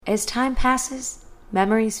As time passes,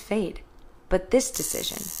 memories fade, but this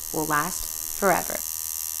decision will last forever.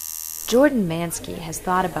 Jordan Mansky has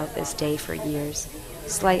thought about this day for years,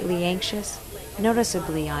 slightly anxious,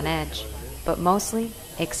 noticeably on edge, but mostly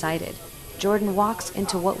excited. Jordan walks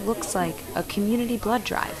into what looks like a community blood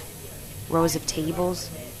drive. Rows of tables,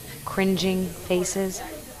 cringing faces,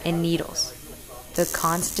 and needles. The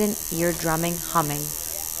constant ear-drumming humming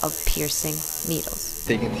of piercing needles.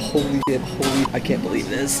 Thinking, holy, I can't believe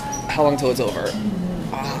this. How long till it's over?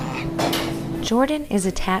 Jordan is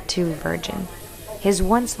a tattoo virgin. His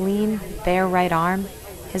once lean, bare right arm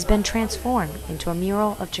has been transformed into a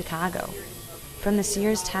mural of Chicago. From the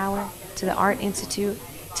Sears Tower to the Art Institute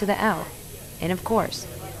to the L. And of course,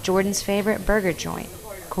 Jordan's favorite burger joint,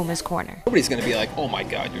 Kuma's Corner. Nobody's going to be like, oh my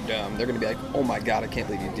God, you're dumb. They're going to be like, oh my God, I can't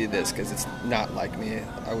believe you did this, because it's not like me.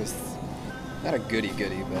 I was not a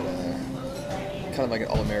goody-goody, but kind of like an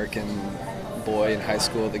all-American boy in high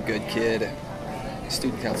school, the good kid,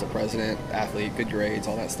 student council president, athlete, good grades,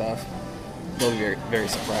 all that stuff. They'll be very, very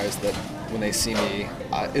surprised that when they see me,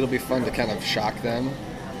 it'll be fun to kind of shock them.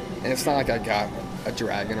 And it's not like I got a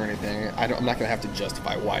dragon or anything. I'm not going to have to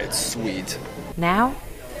justify why it's sweet. Now,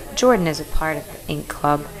 Jordan is a part of the Ink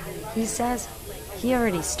Club. He says he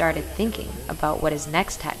already started thinking about what his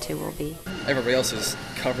next tattoo will be. Everybody else is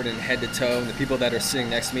covered in head to toe, and the people that are sitting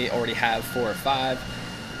next to me already have 4 or 5.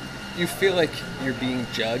 You feel like you're being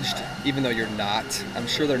judged, even though you're not. I'm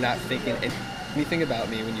sure they're not thinking anything about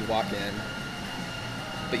me when you walk in,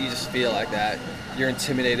 but you just feel like that. You're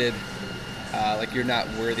intimidated, like you're not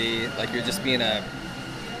worthy, like you're just being a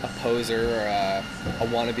poser or a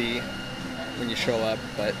wannabe when you show up,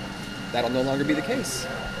 but that'll no longer be the case.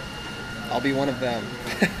 I'll be one of them.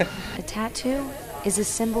 A tattoo is a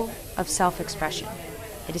symbol of self-expression.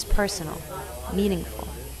 It is personal, meaningful,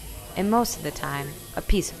 and most of the time, a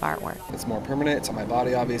piece of artwork. It's more permanent, it's on my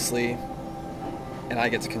body obviously, and I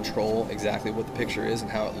get to control exactly what the picture is and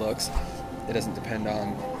how it looks. It doesn't depend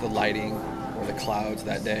on the lighting or the clouds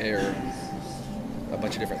that day or a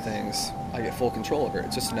bunch of different things. I get full control over it.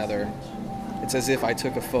 It's just it's as if I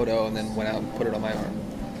took a photo and then went out and put it on my arm.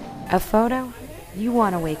 A photo you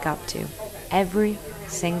want to wake up to every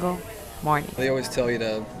single morning. They always tell you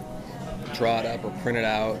to draw it up or print it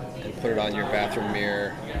out and put it on your bathroom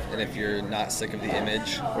mirror, and if you're not sick of the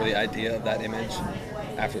image or the idea of that image,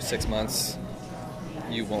 after 6 months,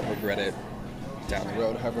 you won't regret it down the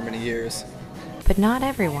road, however many years. But not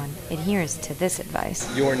everyone adheres to this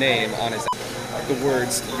advice. Your name on his, the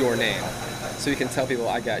words your name, so you can tell people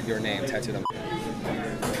I got your name tattooed on.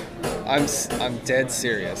 I'm dead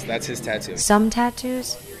serious. That's his tattoo. Some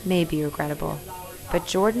tattoos may be regrettable, but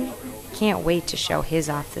Jordan can't wait to show his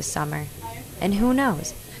off this summer. And who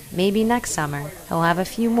knows, maybe next summer he'll have a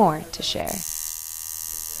few more to share.